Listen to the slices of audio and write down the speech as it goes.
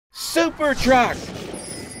Super truck!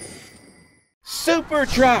 Super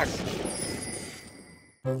truck!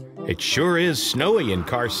 It sure is snowy in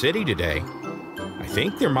Car City today. I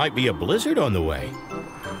think there might be a blizzard on the way.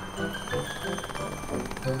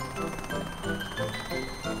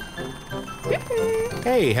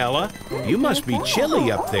 Hey, Hella, you must be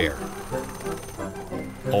chilly up there.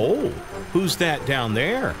 Oh, who's that down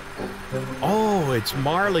there? Oh, it's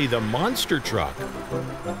Marley the monster truck.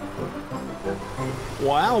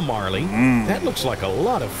 Wow, Marley, that looks like a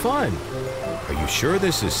lot of fun. Are you sure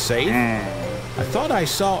this is safe? I thought I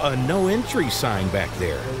saw a no entry sign back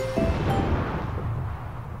there.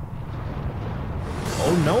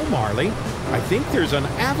 Oh no, Marley, I think there's an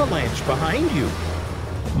avalanche behind you.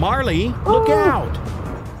 Marley, look out!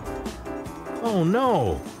 Oh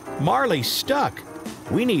no, Marley's stuck.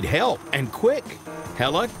 We need help, and quick.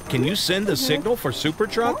 Hella, can you send the signal for Super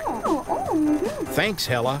Truck? Thanks,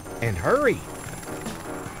 Hella, and hurry.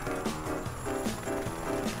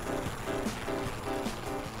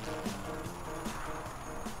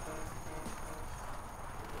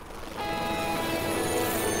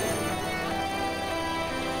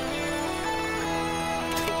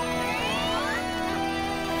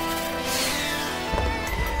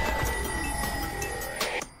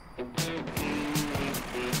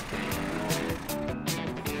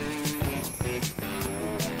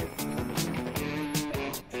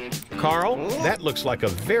 Carl, that looks like a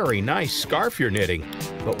very nice scarf you're knitting,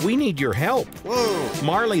 but we need your help. Whoa.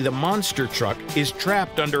 Marley the monster truck is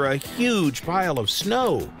trapped under a huge pile of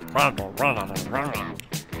snow.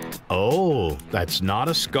 Oh, that's not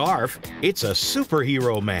a scarf. It's a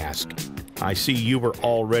superhero mask. I see you were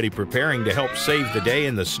already preparing to help save the day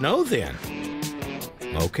in the snow then.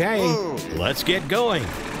 Okay, let's get going.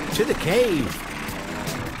 To the cave.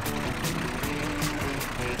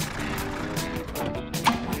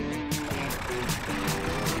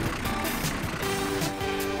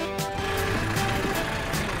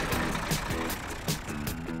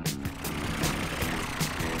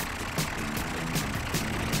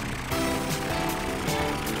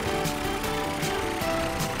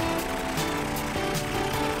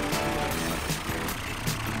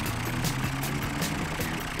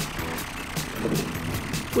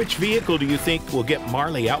 Which vehicle do you think will get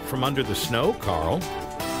Marley out from under the snow, Carl?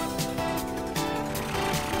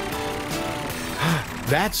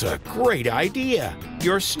 That's a great idea!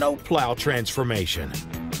 Your snow plow transformation.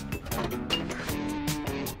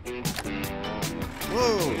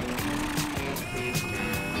 Whoa.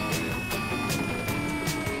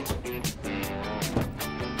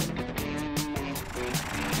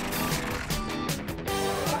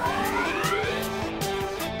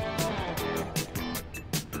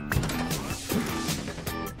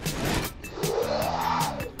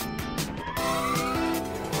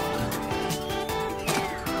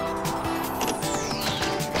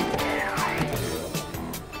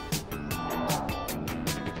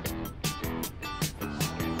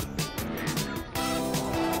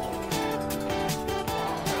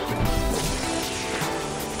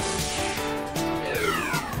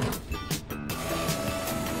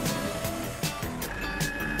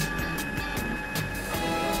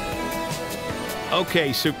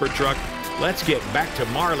 Okay, Super Truck, let's get back to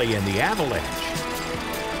Marley and the avalanche.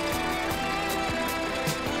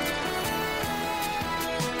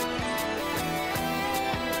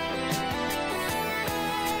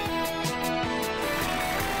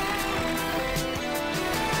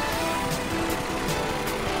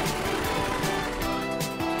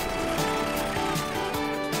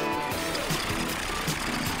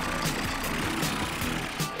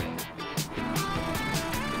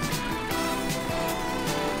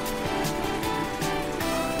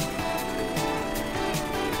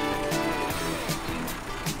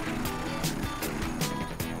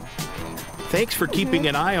 Thanks for keeping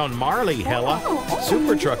an eye on Marley, Hella.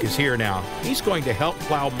 Super Truck is here now. He's going to help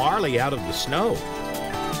plow Marley out of the snow.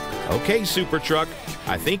 Okay, Super Truck,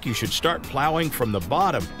 I think you should start plowing from the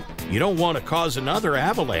bottom. You don't want to cause another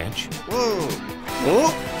avalanche. Whoa.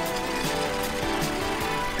 Oh.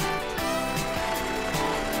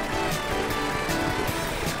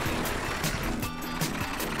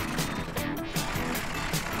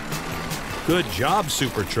 Good job,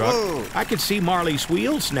 Super Truck. Whoa. I can see Marley's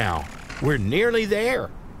wheels now. We're nearly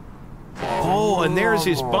there. Oh, and there's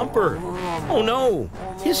his bumper. Oh no,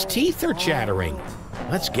 his teeth are chattering.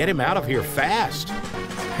 Let's get him out of here fast.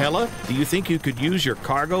 Hella, do you think you could use your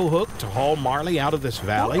cargo hook to haul Marley out of this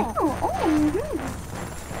valley?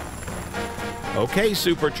 Okay,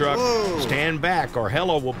 Super Truck, stand back or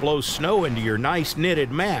Hella will blow snow into your nice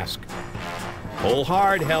knitted mask. Pull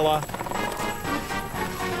hard, Hella.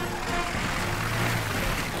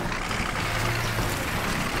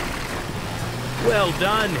 Well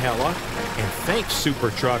done, Hella. And thanks, Super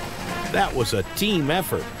Truck. That was a team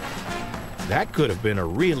effort. That could have been a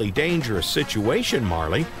really dangerous situation,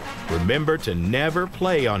 Marley. Remember to never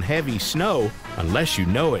play on heavy snow unless you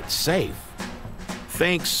know it's safe.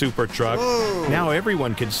 Thanks, Super Truck. Whoa. Now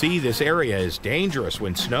everyone can see this area is dangerous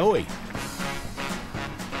when snowy.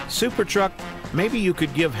 Super Truck, maybe you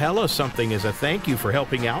could give Hella something as a thank you for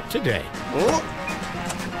helping out today. Oh.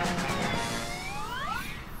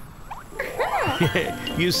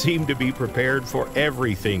 You seem to be prepared for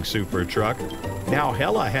everything, Super Truck. Now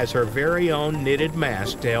Hella has her very own knitted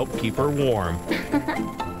mask to help keep her warm.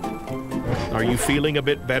 Are you feeling a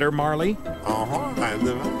bit better, Marley?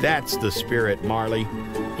 That's the spirit, Marley.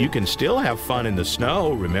 You can still have fun in the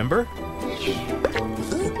snow, remember?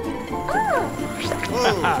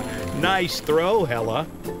 Nice throw, Hella.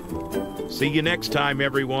 See you next time,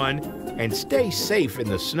 everyone, and stay safe in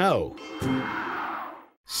the snow.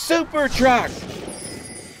 Super Truck!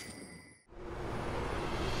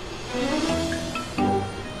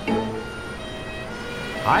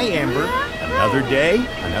 Hi, Amber. Another day?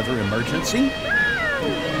 Another emergency?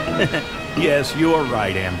 Yes, you're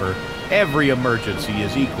right, Amber. Every emergency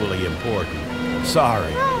is equally important.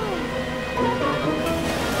 Sorry.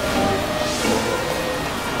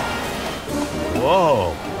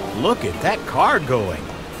 Whoa, look at that car going.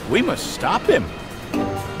 We must stop him.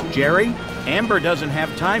 Jerry, Amber doesn't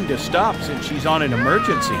have time to stop since she's on an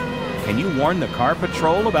emergency. Can you warn the car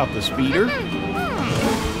patrol about the speeder?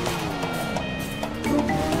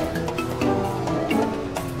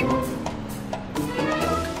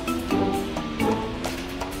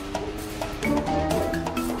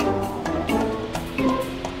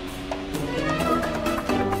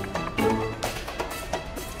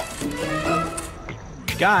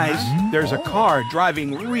 Guys, there's a car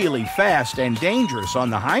driving really fast and dangerous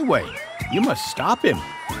on the highway. You must stop him.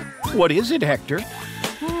 What is it, Hector?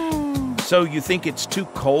 So you think it's too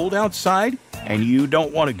cold outside and you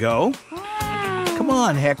don't want to go? Come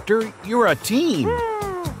on, Hector, you're a team.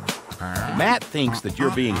 Matt thinks that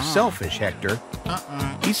you're being selfish, Hector.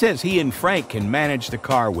 He says he and Frank can manage the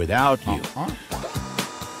car without you.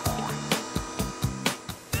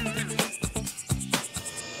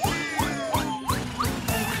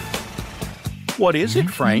 What is it,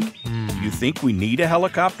 Frank? You think we need a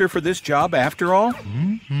helicopter for this job after all?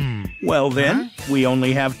 Well then, we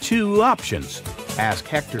only have two options. Ask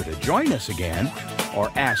Hector to join us again,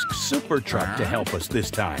 or ask Super Truck to help us this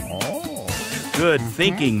time. Good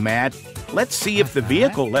thinking, Matt. Let's see if the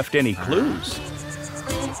vehicle left any clues.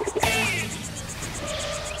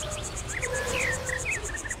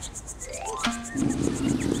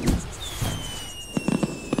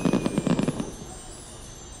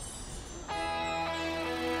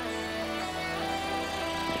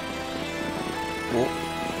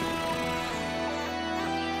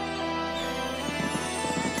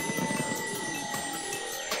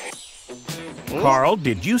 Carl,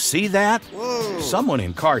 did you see that? Whoa. Someone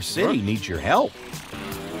in Car City needs your help.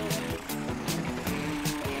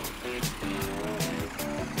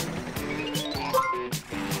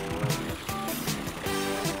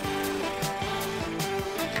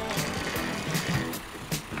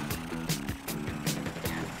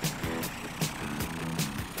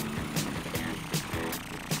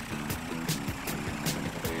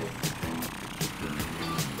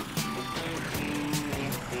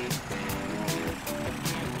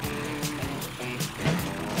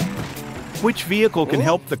 Which vehicle can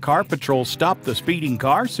help the car patrol stop the speeding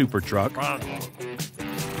car, Super Truck?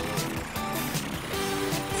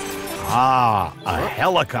 Ah, a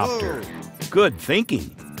helicopter. Good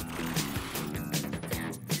thinking.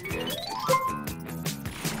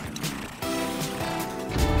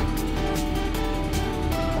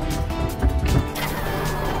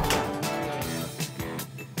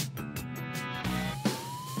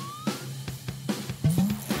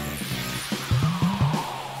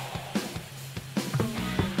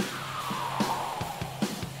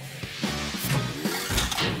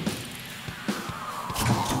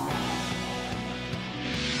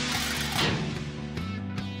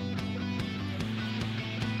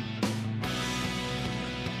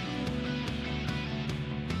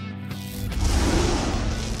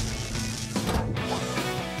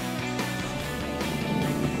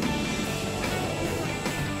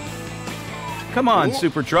 Come on,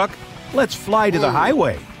 Super Truck. Let's fly to the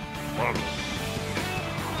highway.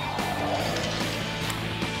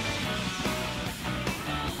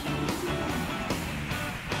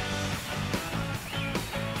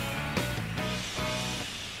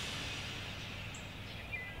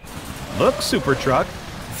 Look, Super Truck.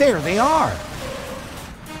 There they are.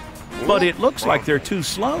 But it looks like they're too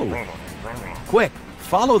slow. Quick,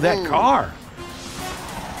 follow that car.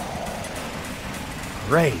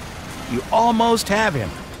 Great, you almost have him.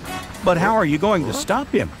 But how are you going to stop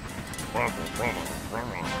him?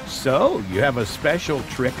 So, you have a special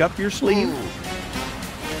trick up your sleeve?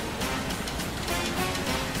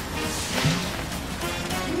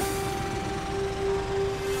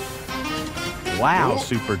 Wow,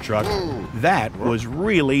 Super Truck, that was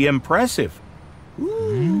really impressive.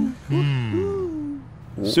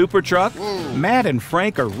 Super Truck, Matt and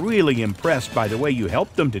Frank are really impressed by the way you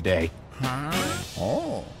helped them today.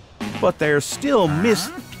 But they're still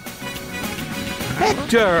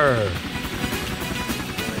Hector!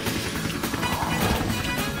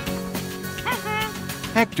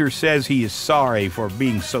 Hector says he is sorry for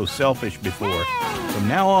being so selfish before. From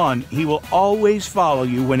now on, he will always follow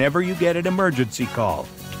you whenever you get an emergency call.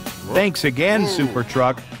 Thanks again, Super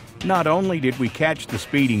Truck. Not only did we catch the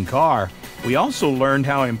speeding car, we also learned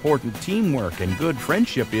how important teamwork and good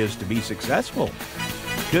friendship is to be successful.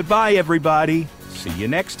 Goodbye, everybody. See you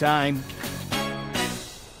next time.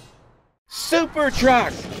 Super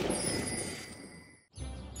Truck!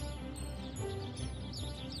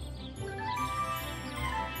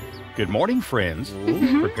 Good morning, friends.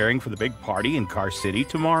 Preparing for the big party in Car City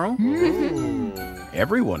tomorrow?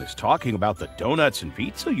 Everyone is talking about the donuts and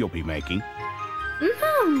pizza you'll be making.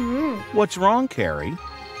 What's wrong, Carrie?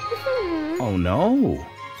 Oh, no.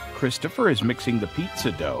 Christopher is mixing the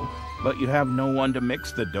pizza dough, but you have no one to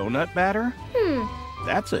mix the donut batter?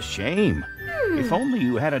 That's a shame. If only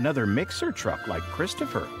you had another mixer truck like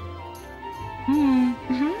Christopher.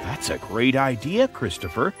 That's a great idea,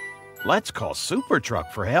 Christopher. Let's call Super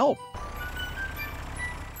Truck for help.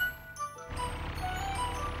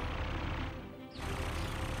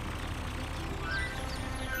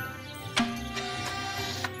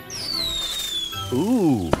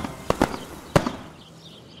 Ooh.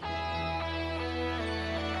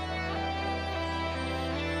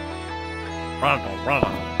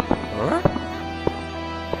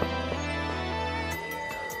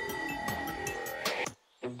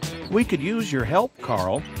 We could use your help,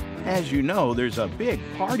 Carl. As you know, there's a big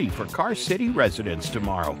party for Car City residents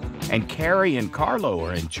tomorrow, and Carrie and Carlo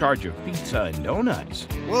are in charge of pizza and donuts.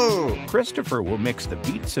 Whoa! Christopher will mix the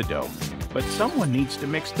pizza dough, but someone needs to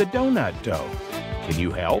mix the donut dough. Can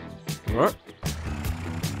you help?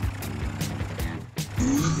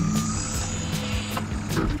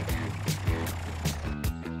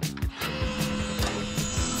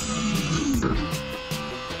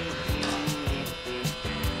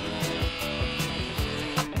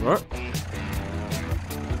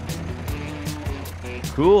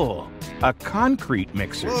 Cool. A concrete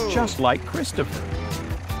mixer, just like Christopher.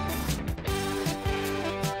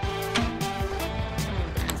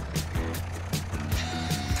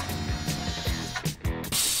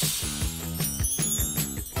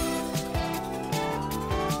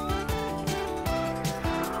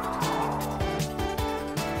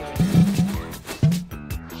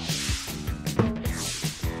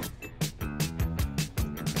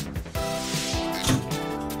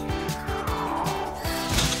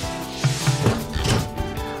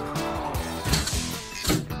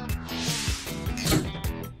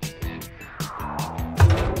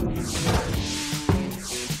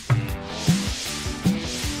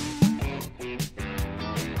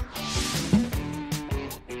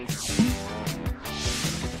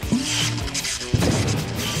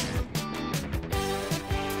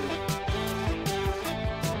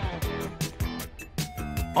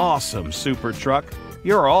 Awesome, Super Truck.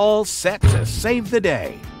 You're all set to save the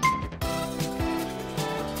day.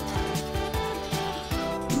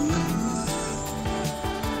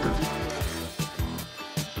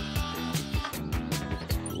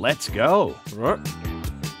 Let's go.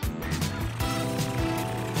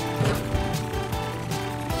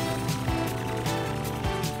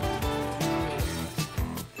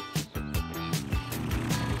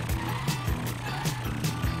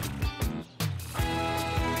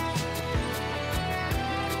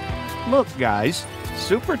 Look, guys,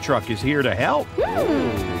 Super Truck is here to help.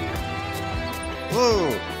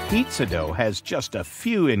 Whoa! Pizza dough has just a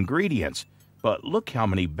few ingredients, but look how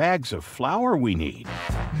many bags of flour we need.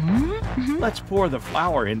 Let's pour the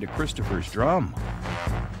flour into Christopher's drum.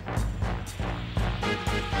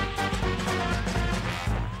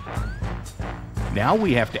 Now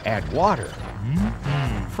we have to add water.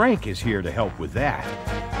 Frank is here to help with that.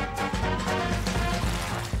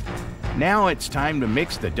 Now it's time to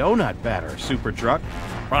mix the donut batter, Super Truck.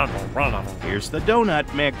 Here's the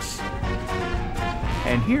donut mix.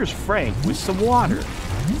 And here's Frank with some water.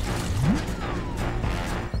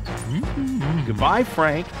 Goodbye,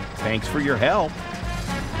 Frank. Thanks for your help.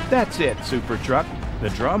 That's it, Super Truck. The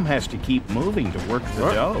drum has to keep moving to work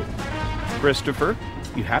the dough. Christopher,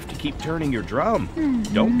 you have to keep turning your drum.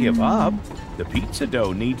 Don't give up. The pizza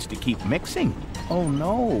dough needs to keep mixing. Oh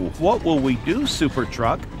no, what will we do, Super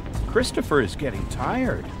Truck? Christopher is getting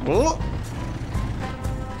tired. Oh.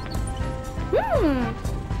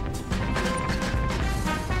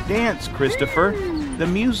 Dance, Christopher. The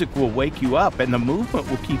music will wake you up and the movement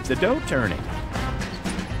will keep the dough turning.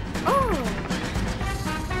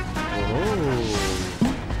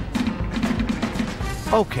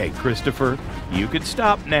 Okay, Christopher, you can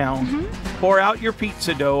stop now. Pour out your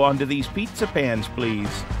pizza dough onto these pizza pans, please.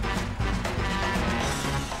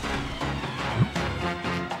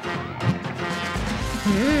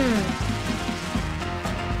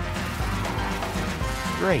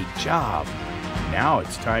 Great job. Now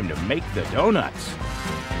it's time to make the donuts.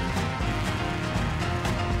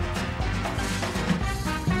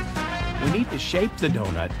 We need to shape the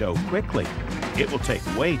donut dough quickly. It will take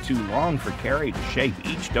way too long for Carrie to shape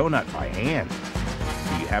each donut by hand.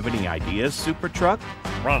 Do you have any ideas, Super Truck?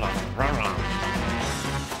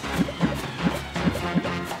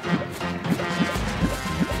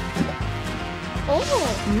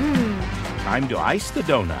 Time to ice the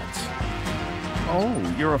donuts.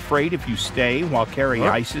 Oh, you're afraid if you stay while Carrie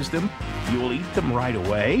ices them, you will eat them right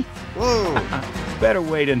away? Whoa. Better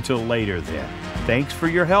wait until later then. Thanks for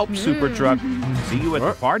your help, Super Truck. See you at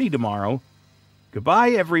the party tomorrow. Goodbye,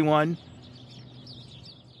 everyone.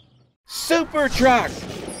 Super Truck.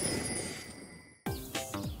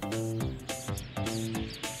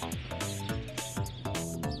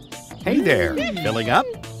 Hey there, filling up?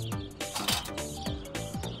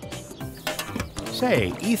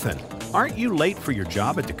 Say, Ethan, aren't you late for your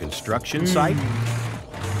job at the construction site?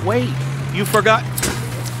 Wait, you forgot.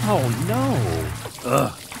 Oh no.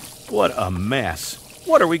 Ugh, what a mess.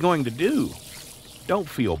 What are we going to do? Don't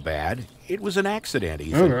feel bad. It was an accident,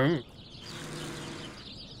 Ethan.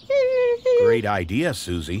 Great idea,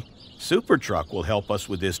 Susie. Super Truck will help us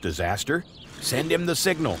with this disaster. Send him the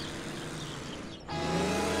signal.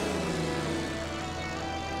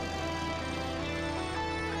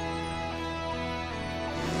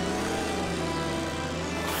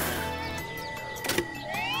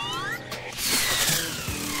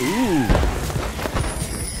 Ooh.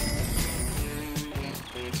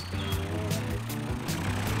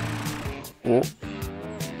 Oh.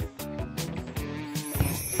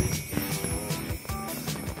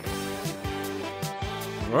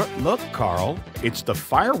 Look, Carl, it's the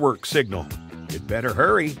fireworks signal. You'd better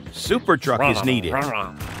hurry. Super Truck is needed.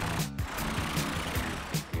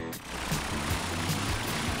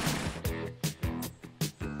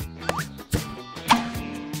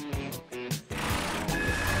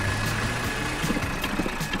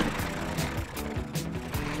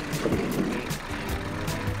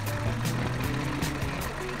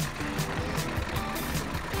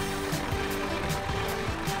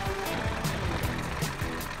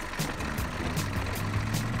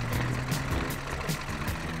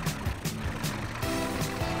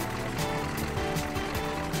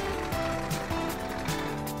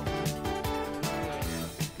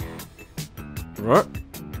 What?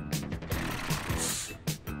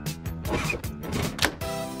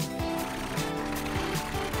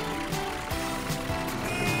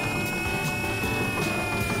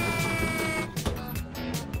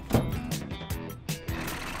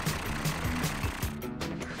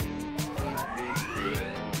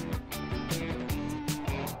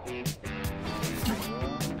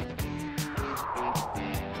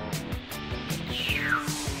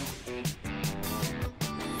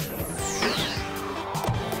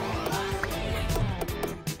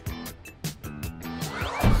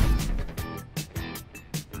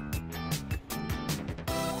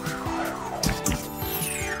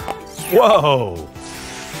 Whoa!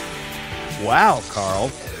 Wow,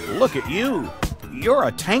 Carl, look at you. You're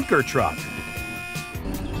a tanker truck.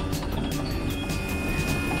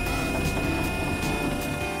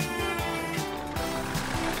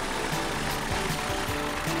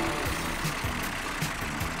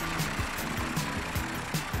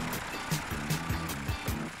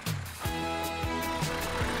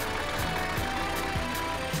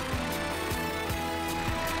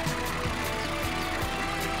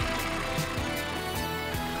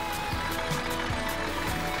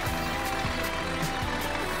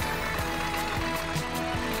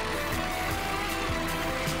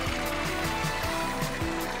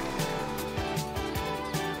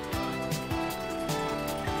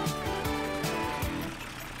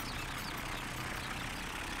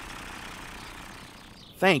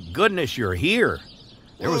 Thank goodness you're here.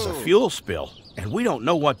 There was a fuel spill, and we don't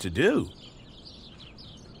know what to do.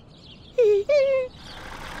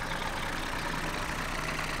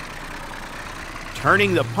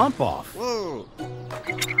 turning the pump off. Whoa.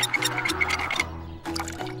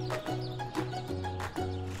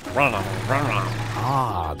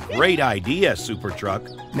 Ah, great idea, Super Truck.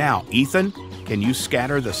 Now, Ethan, can you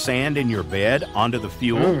scatter the sand in your bed onto the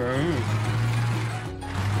fuel?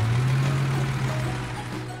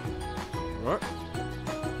 What?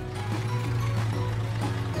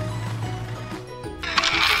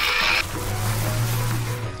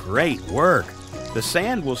 Great work. The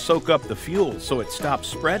sand will soak up the fuel so it stops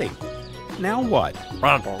spreading. Now what?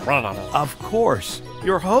 Of course,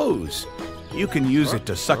 your hose. You can use it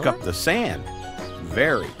to suck up the sand.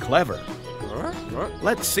 Very clever.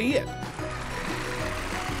 Let's see it.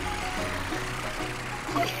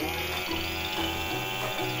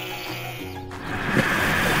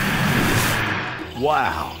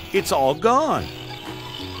 Wow, it's all gone.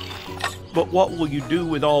 But what will you do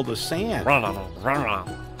with all the sand?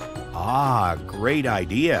 Ah, great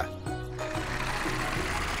idea.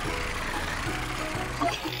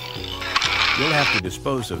 You'll have to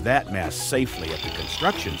dispose of that mess safely at the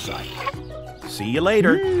construction site. See you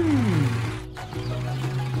later.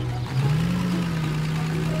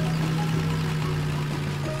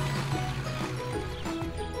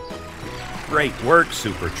 Great work,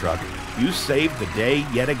 Super Truck. You saved the day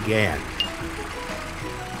yet again.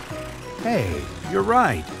 Hey, you're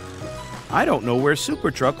right. I don't know where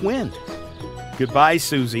Super Truck went. Goodbye,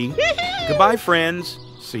 Susie. Goodbye, friends.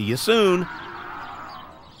 See you soon.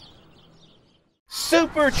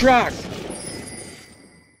 Super Truck!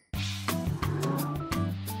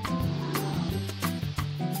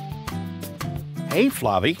 Hey,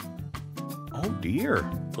 Flavie. Oh dear,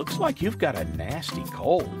 looks like you've got a nasty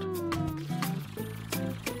cold.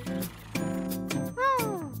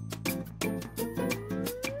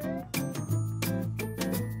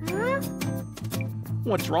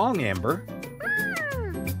 What's wrong, Amber?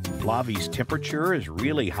 Flavie's temperature is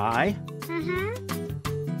really high.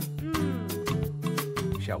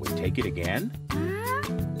 Shall we take it again?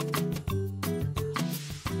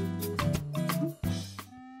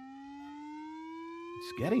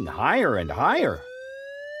 It's getting higher and higher.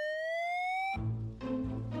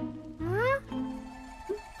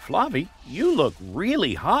 Flavie, you look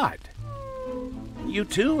really hot. You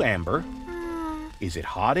too, Amber. Is it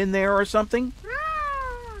hot in there or something?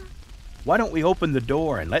 Why don't we open the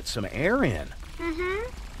door and let some air in?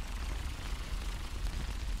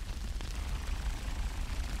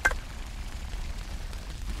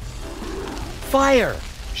 Fire!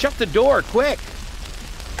 Shut the door, quick!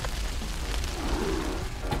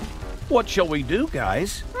 What shall we do,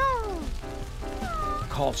 guys?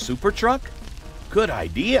 Call Super Truck? Good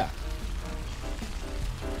idea.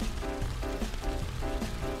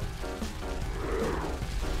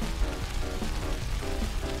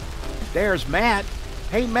 There's Matt.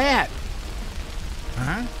 Hey, Matt.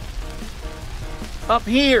 Huh? Up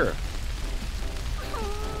here.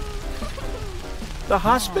 The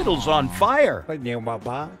hospital's on fire.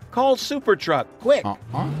 Call Super Truck, quick.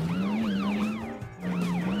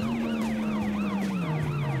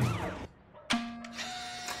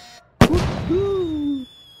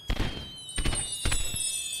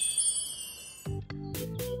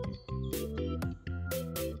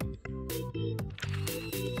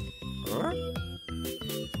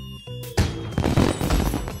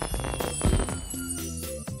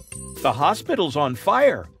 The hospital's on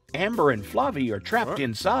fire. Amber and Flavie are trapped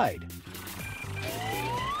inside.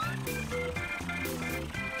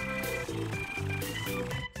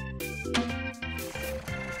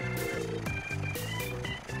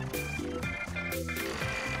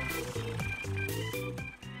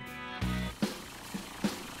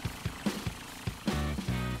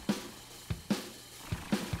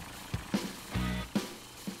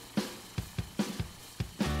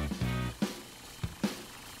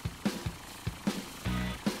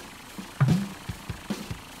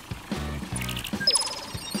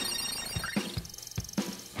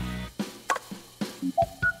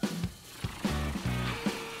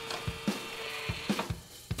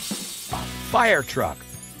 Fire truck.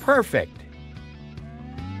 Perfect.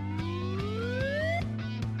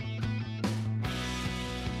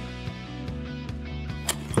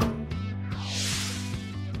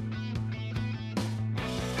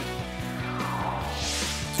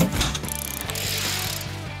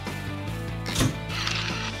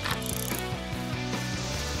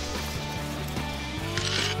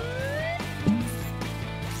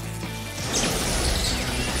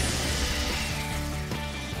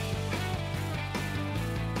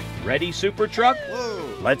 Ready, Super Truck?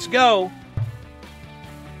 Whoa. Let's go.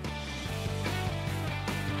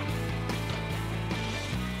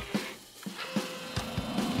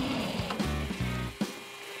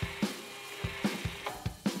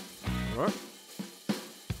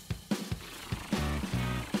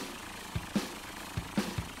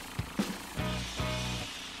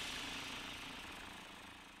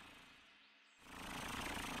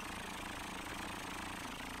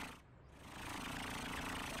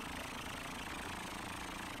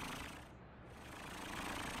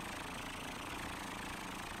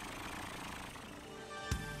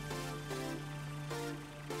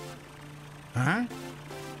 Huh?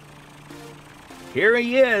 Here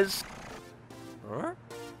he is. Huh?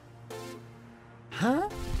 Huh?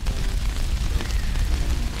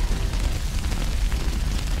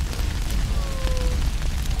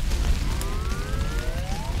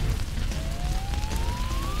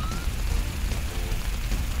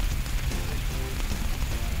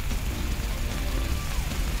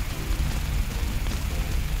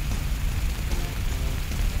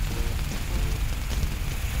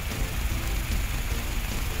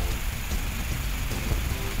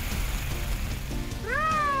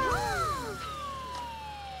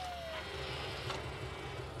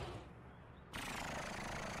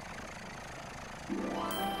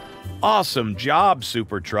 Awesome job,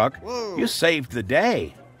 Super Truck. Whoa. You saved the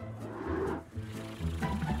day.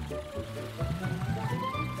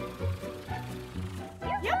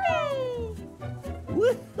 Yippee!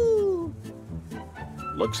 Woohoo!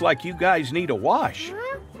 Looks like you guys need a wash.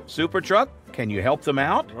 Super Truck, can you help them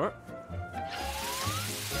out? Huh?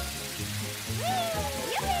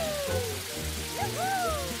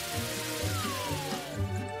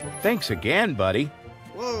 Thanks again, buddy.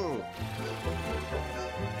 Whoa!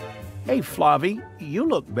 Hey, Flavi, you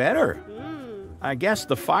look better. I guess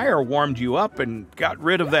the fire warmed you up and got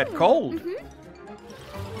rid of that cold.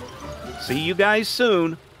 See you guys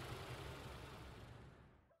soon.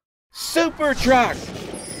 Super truck!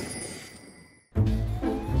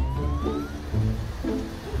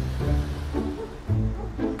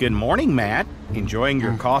 Good morning, Matt. Enjoying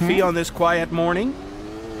your coffee on this quiet morning?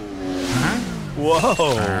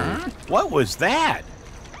 Whoa! What was that?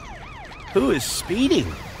 Who is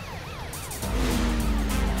speeding?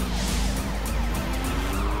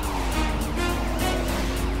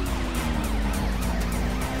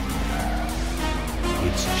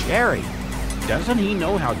 It's Jerry. Doesn't he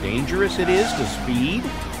know how dangerous it is to speed?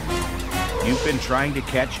 You've been trying to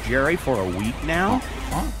catch Jerry for a week now?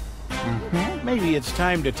 Maybe it's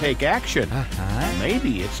time to take action.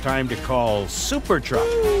 Maybe it's time to call Super Truck.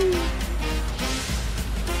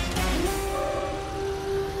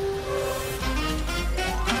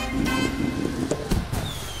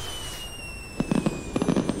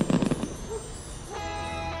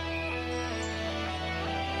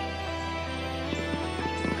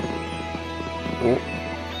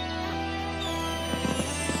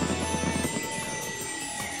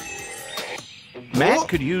 Matt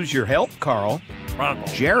could use your help, Carl.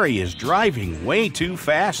 Jerry is driving way too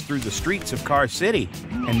fast through the streets of Car City,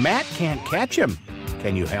 and Matt can't catch him.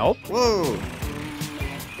 Can you help? Whoa!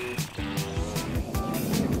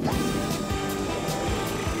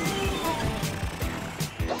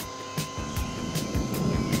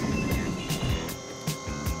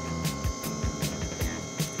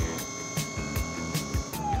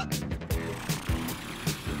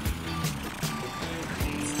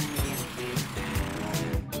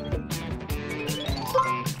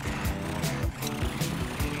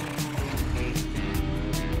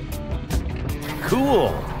 Cool!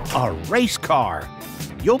 A race car!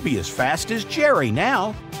 You'll be as fast as Jerry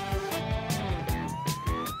now.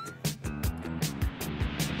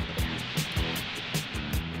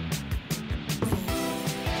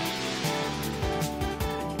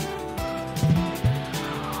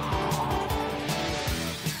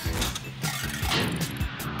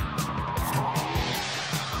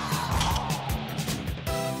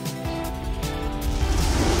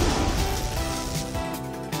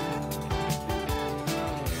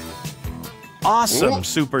 Awesome,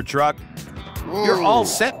 Super Truck. You're all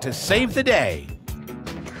set to save the day.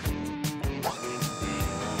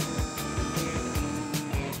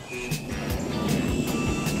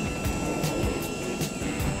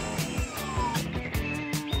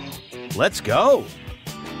 Let's go.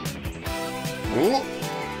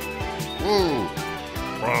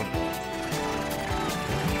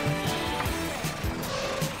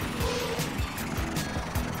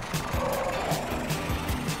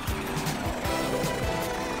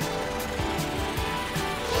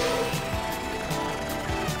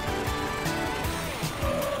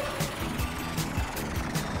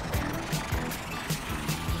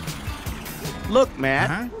 Look,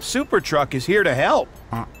 Matt, Super Truck is here to help.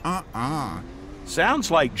 Sounds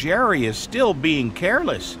like Jerry is still being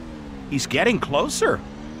careless. He's getting closer.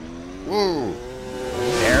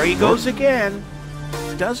 There he goes again.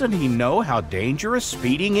 Doesn't he know how dangerous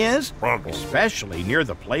speeding is? Especially near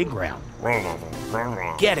the playground.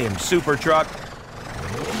 Get him, Super Truck.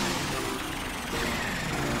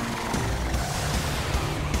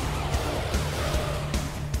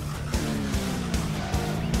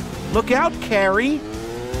 Look out, Carrie.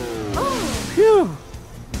 Oh. Phew.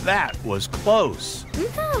 That was close.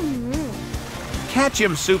 Catch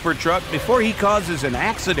him, Super Truck, before he causes an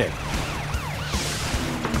accident.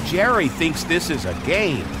 Jerry thinks this is a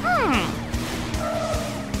game.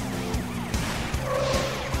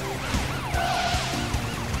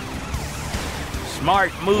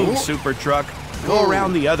 Smart move, Super Truck. Go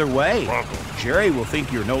around the other way. Jerry will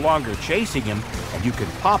think you're no longer chasing him, and you can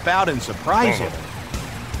pop out and surprise him.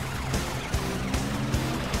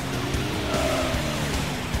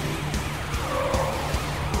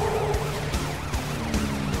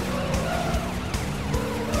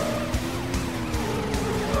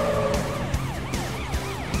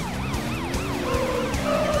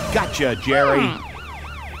 Gotcha, Jerry.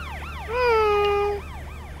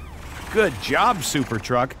 Good job, Super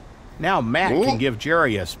Truck. Now Matt can give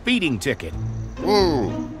Jerry a speeding ticket.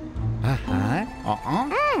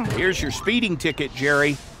 Here's your speeding ticket,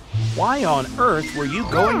 Jerry. Why on earth were you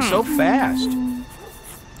going so fast?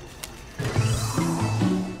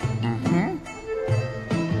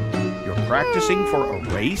 You're practicing for a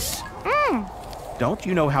race? Don't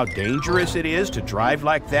you know how dangerous it is to drive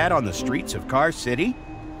like that on the streets of Car City?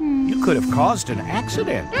 You could have caused an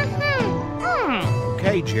accident.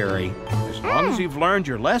 Okay, Jerry, as long as you've learned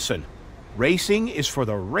your lesson, racing is for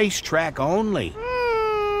the racetrack only.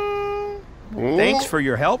 Thanks for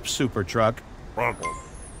your help, Super Truck.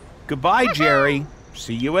 Goodbye, Jerry.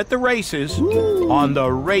 See you at the races on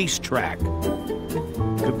the racetrack.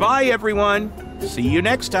 Goodbye, everyone. See you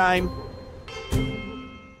next time.